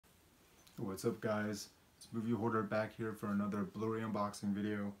What's up, guys? It's Movie Hoarder back here for another Blu-ray unboxing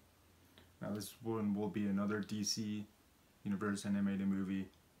video. Now this one will be another DC Universe animated movie.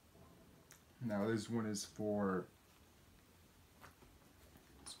 Now this one is for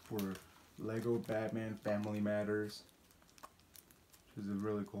Lego Batman Family Matters, which is a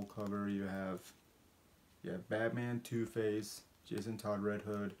really cool cover. You have Batman, Two-Face, Jason Todd Red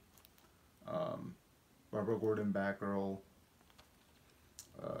Hood, Barbara Gordon Batgirl,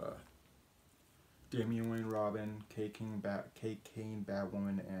 Damian Wayne Robin, Kate Kane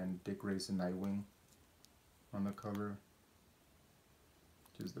Batwoman, and Dick Grayson Nightwing on the cover.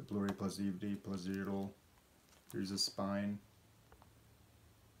 Which is the Blu-ray plus DVD plus digital. Here's a spine.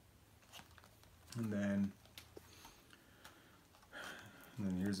 And then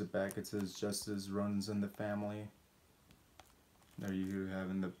here's the back. It says Justice runs in the family. There you have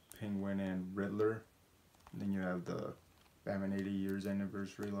in the Penguin and Riddler. And then you have the Batman 80 years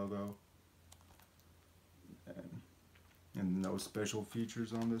anniversary logo. And no special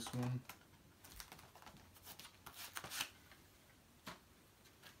features on this one.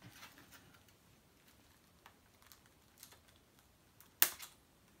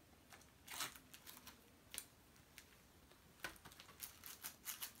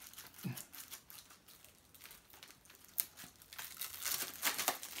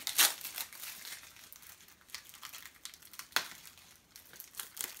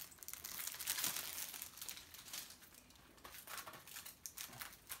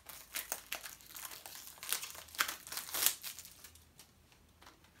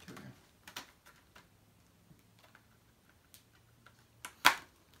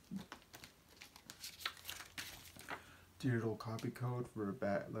 Digital copy code for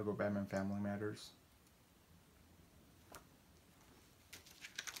Lego Batman Family Matters.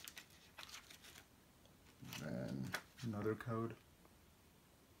 Then another code.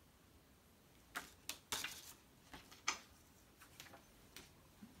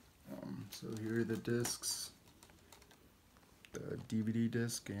 So here are the discs, the DVD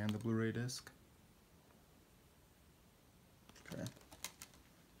disc and the Blu-ray disc. Okay.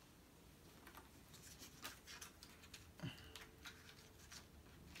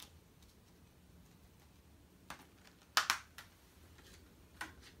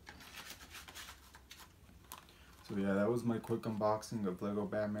 So yeah, that was my quick unboxing of Lego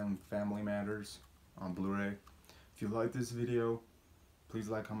Batman Family Matters on Blu-ray. If you like this video, please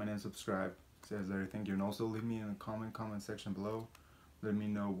like, comment, and subscribe. Says everything. You can also leave me in the comment section below. Let me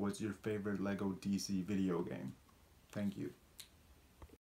know what's your favorite Lego DC video game. Thank you.